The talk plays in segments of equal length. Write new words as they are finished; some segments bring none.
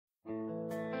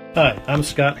Hi, I'm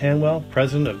Scott Hanwell,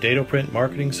 President of DadoPrint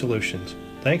Marketing Solutions.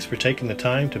 Thanks for taking the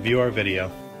time to view our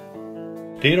video.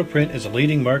 DadoPrint is a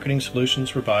leading marketing solutions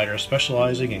provider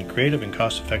specializing in creative and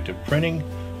cost-effective printing,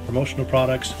 promotional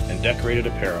products, and decorated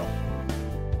apparel.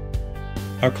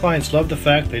 Our clients love the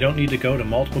fact they don't need to go to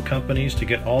multiple companies to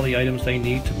get all the items they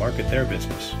need to market their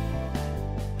business.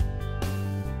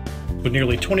 With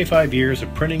nearly 25 years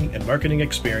of printing and marketing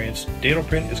experience,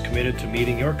 DadoPrint is committed to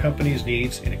meeting your company's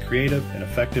needs in a creative and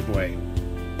effective way.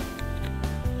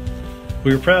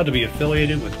 We are proud to be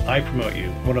affiliated with I Promote You,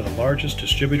 one of the largest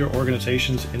distributor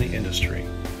organizations in the industry.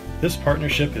 This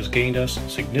partnership has gained us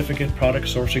significant product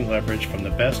sourcing leverage from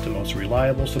the best and most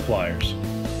reliable suppliers.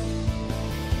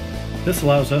 This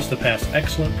allows us to pass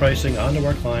excellent pricing on to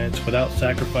our clients without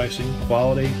sacrificing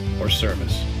quality or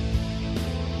service.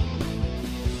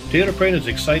 DadoPrint is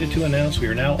excited to announce we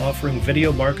are now offering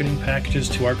video marketing packages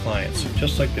to our clients,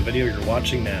 just like the video you're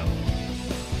watching now.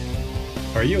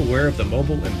 Are you aware of the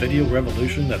mobile and video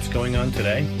revolution that's going on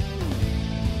today?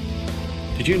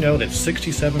 Did you know that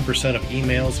 67% of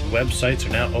emails and websites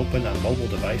are now open on mobile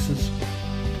devices?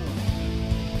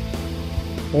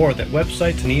 Or that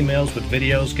websites and emails with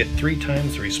videos get 3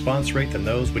 times the response rate than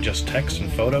those with just text and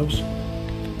photos?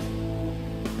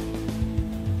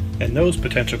 And those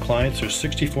potential clients are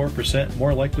 64%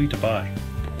 more likely to buy.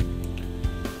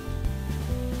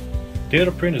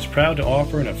 DadoPrint is proud to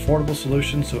offer an affordable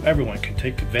solution so everyone can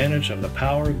take advantage of the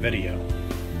power of video.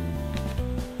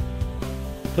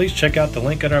 Please check out the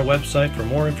link on our website for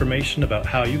more information about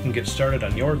how you can get started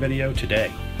on your video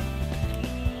today.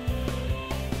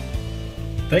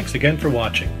 Thanks again for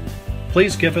watching.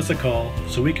 Please give us a call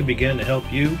so we can begin to help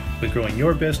you with growing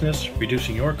your business,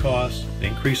 reducing your costs, and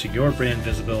increasing your brand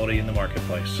visibility in the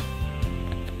marketplace.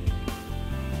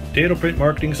 DadoPrint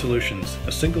Marketing Solutions,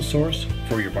 a single source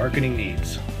for your marketing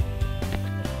needs.